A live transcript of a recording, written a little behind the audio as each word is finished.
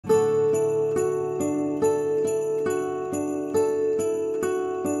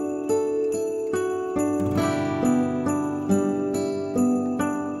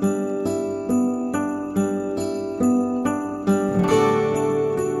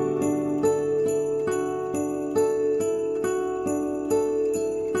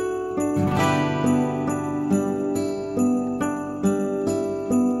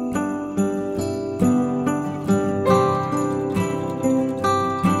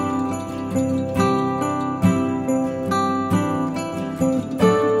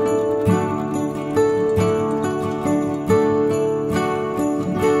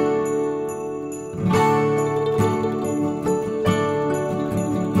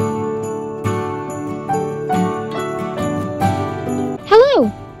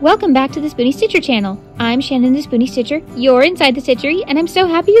Welcome back to the Spoonie Stitcher channel. I'm Shannon the Spoonie Stitcher. You're inside the stitchery, and I'm so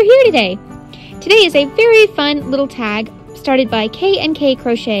happy you're here today. Today is a very fun little tag started by K&K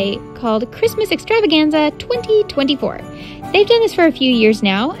Crochet called Christmas Extravaganza 2024. They've done this for a few years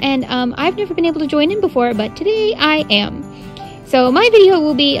now, and I've never been able to join in before, but today I am. So my video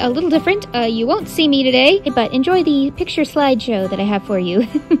will be a little different. You won't see me today, but enjoy the picture slideshow that I have for you.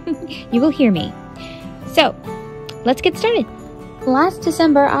 You will hear me. So, let's get started. Last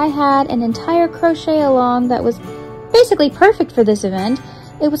December, I had an entire crochet along that was basically perfect for this event.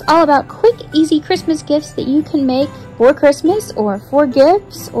 It was all about quick, easy Christmas gifts that you can make for Christmas or for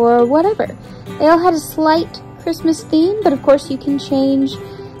gifts or whatever. They all had a slight Christmas theme, but of course you can change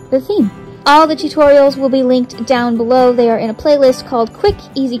the theme. All the tutorials will be linked down below. They are in a playlist called Quick,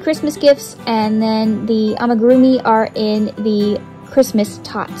 Easy Christmas Gifts, and then the amigurumi are in the Christmas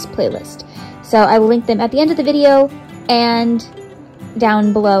Tots playlist. So I will link them at the end of the video and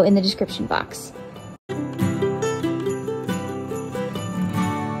down below in the description box.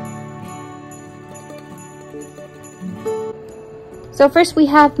 So first we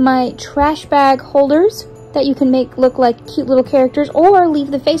have my trash bag holders that you can make look like cute little characters, or leave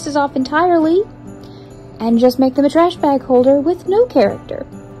the faces off entirely and just make them a trash bag holder with no character.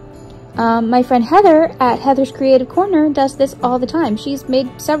 My friend Heather at Heather's Creative Corner does this all the time. She's made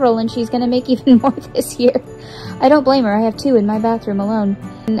several and she's gonna make even more this year. I don't blame her. I have 2 in my bathroom alone.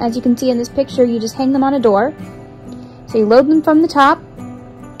 And as you can see in this picture, you just hang them on a door. So you load them from the top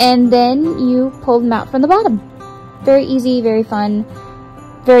and then you pull them out from the bottom. Very easy, very fun,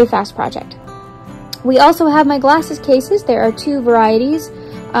 very fast project. We also have my glasses cases. There are 2 varieties.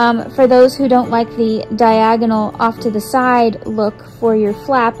 For those who don't like the diagonal off to the side look for your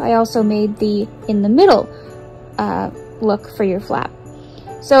flap, I also made the in the middle look for your flap.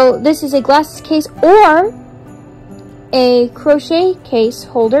 So this is a glasses case or a crochet case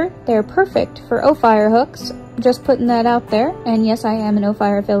holder. They're perfect for OPhire hooks. Just putting that out there. And yes, I am an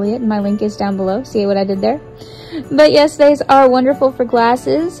OPhire affiliate and my link is down below. See what I did there? But yes, these are wonderful for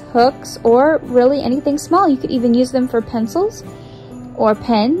glasses, hooks, or really anything small. You could even use them for pencils or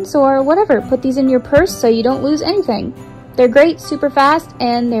pens or whatever. Put these in your purse so you don't lose anything. They're great, super fast,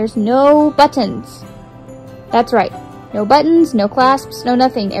 and there's no buttons. That's right. No buttons, no clasps, no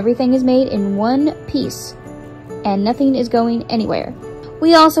nothing. Everything is made in one piece and nothing is going anywhere.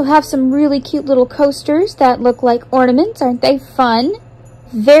 We also have some really cute little coasters that look like ornaments. Aren't they fun?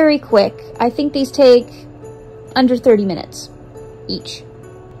 Very quick. I think these take under 30 minutes each.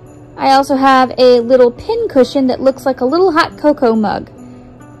 I also have a little pin cushion that looks like a little hot cocoa mug.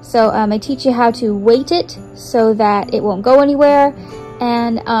 So I teach you how to weight it so that it won't go anywhere.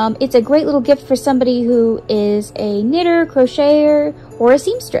 And it's a great little gift for somebody who is a knitter, crocheter, or a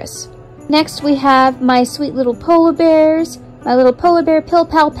seamstress. Next we have my sweet little polar bears, my little polar bear pill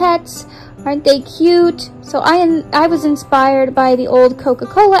pal pets. Aren't they cute? So I was inspired by the old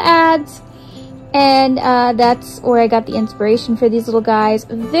Coca-Cola ads. And that's where I got the inspiration for these little guys.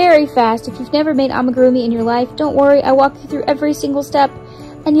 Very fast. If you've never made amigurumi in your life, don't worry. I walk you through every single step,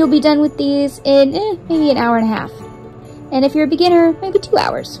 and you'll be done with these in maybe an hour and a half. And if you're a beginner, maybe 2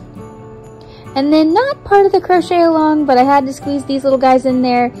 hours. And then not part of the crochet along, but I had to squeeze these little guys in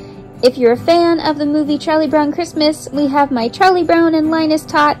there. If you're a fan of the movie Charlie Brown Christmas, we have my Charlie Brown and Linus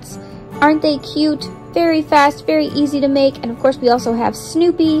Tots. Aren't they cute? Very fast, very easy to make. And of course we also have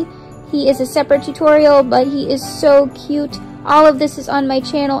Snoopy. He is a separate tutorial, but he is so cute. All of this is on my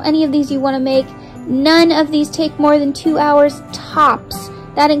channel. Any of these you want to make. None of these take more than 2 hours tops.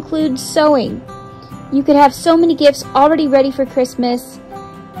 That includes sewing. You could have so many gifts already ready for Christmas,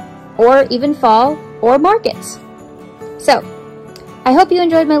 or even fall, or markets. So, I hope you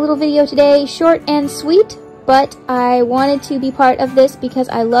enjoyed my little video today. Short and sweet, but I wanted to be part of this because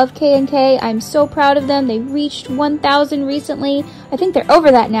I love K&K. I'm so proud of them. They reached 1,000 recently. I think they're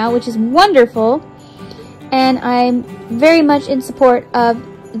over that now, which is wonderful. And I'm very much in support of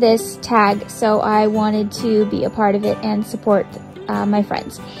this tag, so I wanted to be a part of it and support my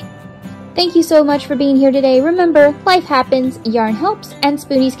friends. Thank you so much for being here today. Remember, life happens, yarn helps, and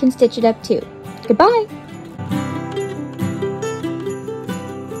spoonies can stitch it up too. Goodbye!